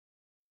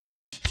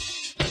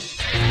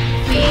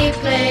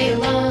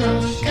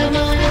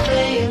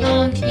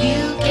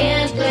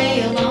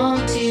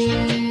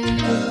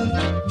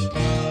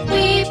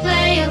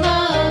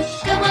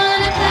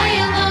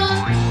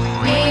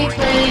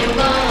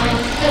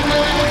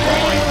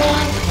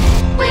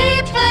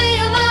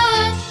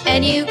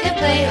you can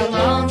play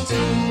along too.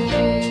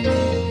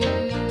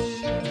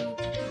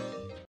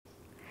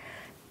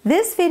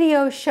 This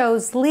video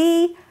shows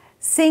Lee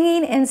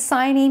singing and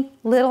signing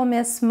Little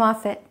Miss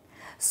Muffet.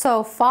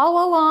 So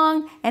follow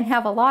along and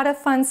have a lot of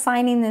fun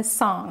signing this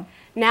song.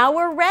 Now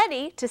we're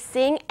ready to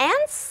sing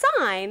and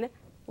sign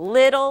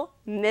Little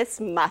Miss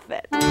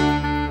Muffet.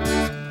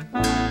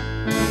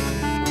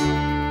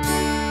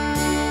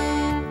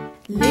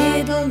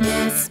 Little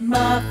Miss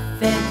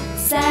Muffet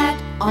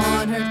sat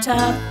on her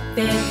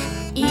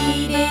tuffet,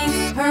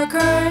 eating her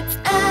curds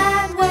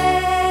and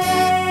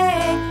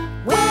whey.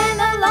 When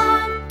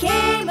along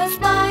came a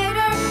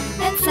spider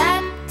and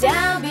sat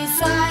down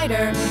beside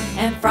her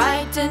and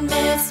frightened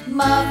Miss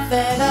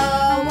Muffet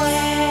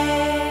away.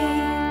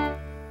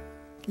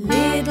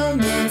 Little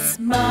Miss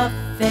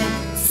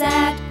Muffet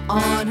sat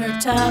on her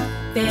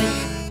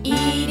tuffet,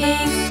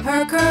 eating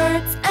her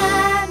curds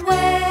and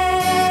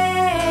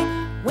whey.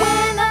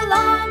 When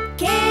along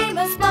came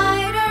a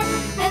spider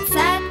and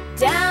sat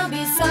down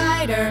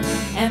beside her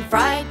and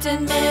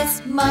frightened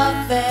Miss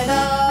Muffet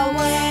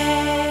away.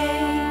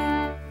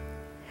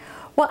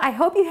 Well, I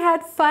hope you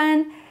had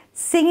fun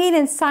singing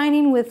and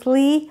signing with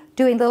Lee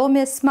doing Little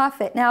Miss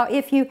Muffet. Now,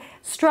 if you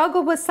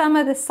struggle with some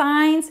of the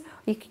signs,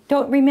 you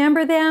don't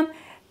remember them,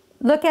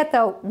 look at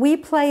the We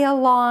Play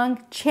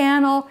Along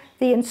channel,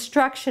 the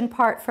instruction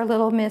part for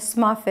Little Miss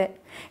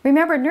Muffet.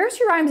 Remember,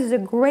 nursery rhymes is a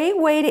great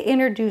way to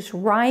introduce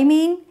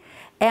rhyming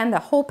and the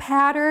whole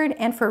pattern,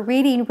 and for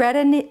reading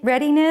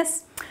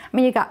readiness. I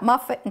mean, you got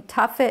Muffet and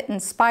Tuffet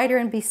and Spider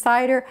and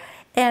Besider,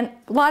 and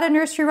a lot of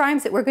nursery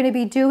rhymes that we're going to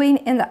be doing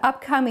in the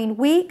upcoming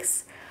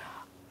weeks.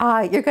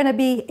 You're going to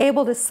be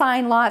able to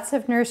sign lots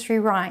of nursery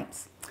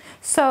rhymes.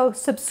 So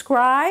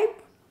subscribe,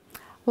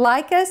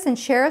 like us, and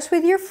share us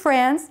with your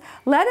friends.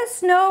 Let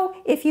us know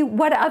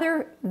what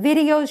other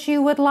videos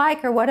you would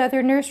like or what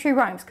other nursery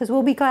rhymes, because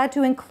we'll be glad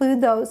to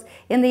include those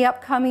in the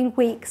upcoming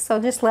weeks. So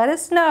just let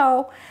us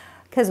know,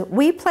 because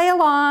we play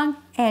along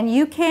and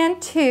you can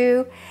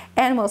too,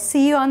 and we'll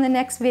see you on the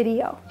next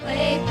video.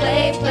 Play,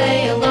 play,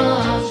 play along.